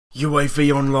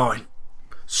UAV online.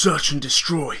 Search and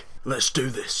destroy. Let's do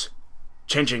this.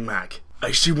 Changing mag.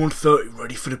 AC-130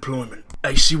 ready for deployment.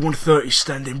 AC-130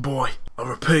 standing by. I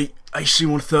repeat,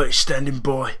 AC-130 standing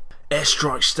by.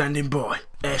 Airstrike standing by.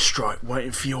 Airstrike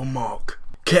waiting for your mark.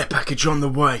 Care package on the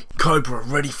way. Cobra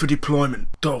ready for deployment.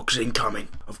 Dogs incoming.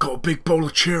 I've got a big bowl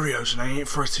of Cheerios and I ain't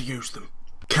afraid to use them.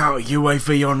 Counter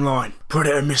UAV online.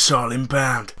 Predator missile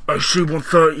inbound.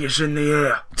 AC-130 is in the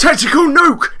air. Tactical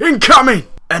nuke incoming.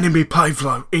 Enemy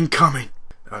Pavlo incoming.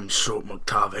 I'm Sorp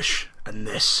McTavish and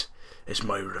this is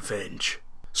my revenge.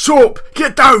 Sorp,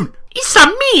 get down! It's a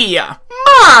me,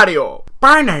 Mario!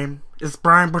 My name is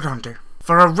Brian Bodunde.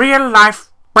 For a real-life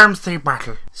bouncy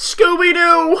battle.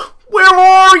 Scooby-Doo, where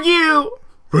are you?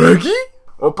 Reggie?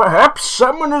 Or perhaps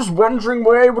someone is wondering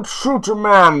why I would shoot a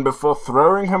man before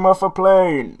throwing him off a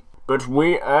plane. But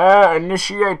we are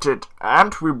initiated,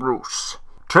 aren't we, Bruce?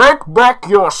 Take back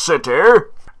your city.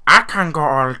 I can go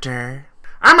all day.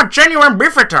 I'm a genuine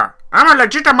beefeater. I'm a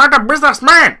legitimate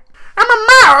businessman. I'm a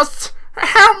mouse.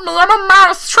 Help me, I'm a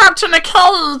mouse trapped in a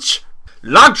cage.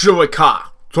 Luxury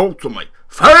car. Talk to me.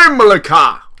 Family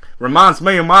car. Reminds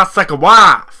me of my second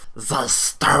wife. They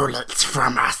stole it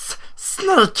from us.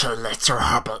 Sneaky little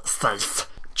hobbitses.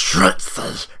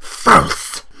 Tricksy,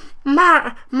 false.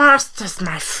 Master's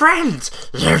my friend.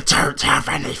 You don't have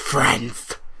any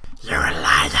friends. You're a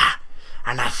liar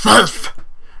and a thief.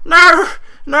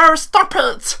 No, stop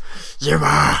it. You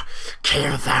are.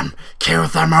 Kill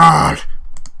them all.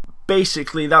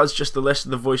 Basically, that was just the list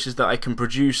of the voices that I can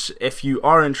produce. If you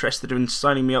are interested in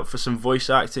signing me up for some voice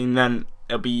acting, then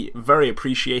it'll be very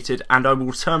appreciated, and I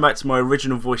will turn back to my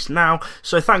original voice now.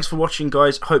 So thanks for watching,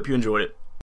 guys. Hope you enjoyed it.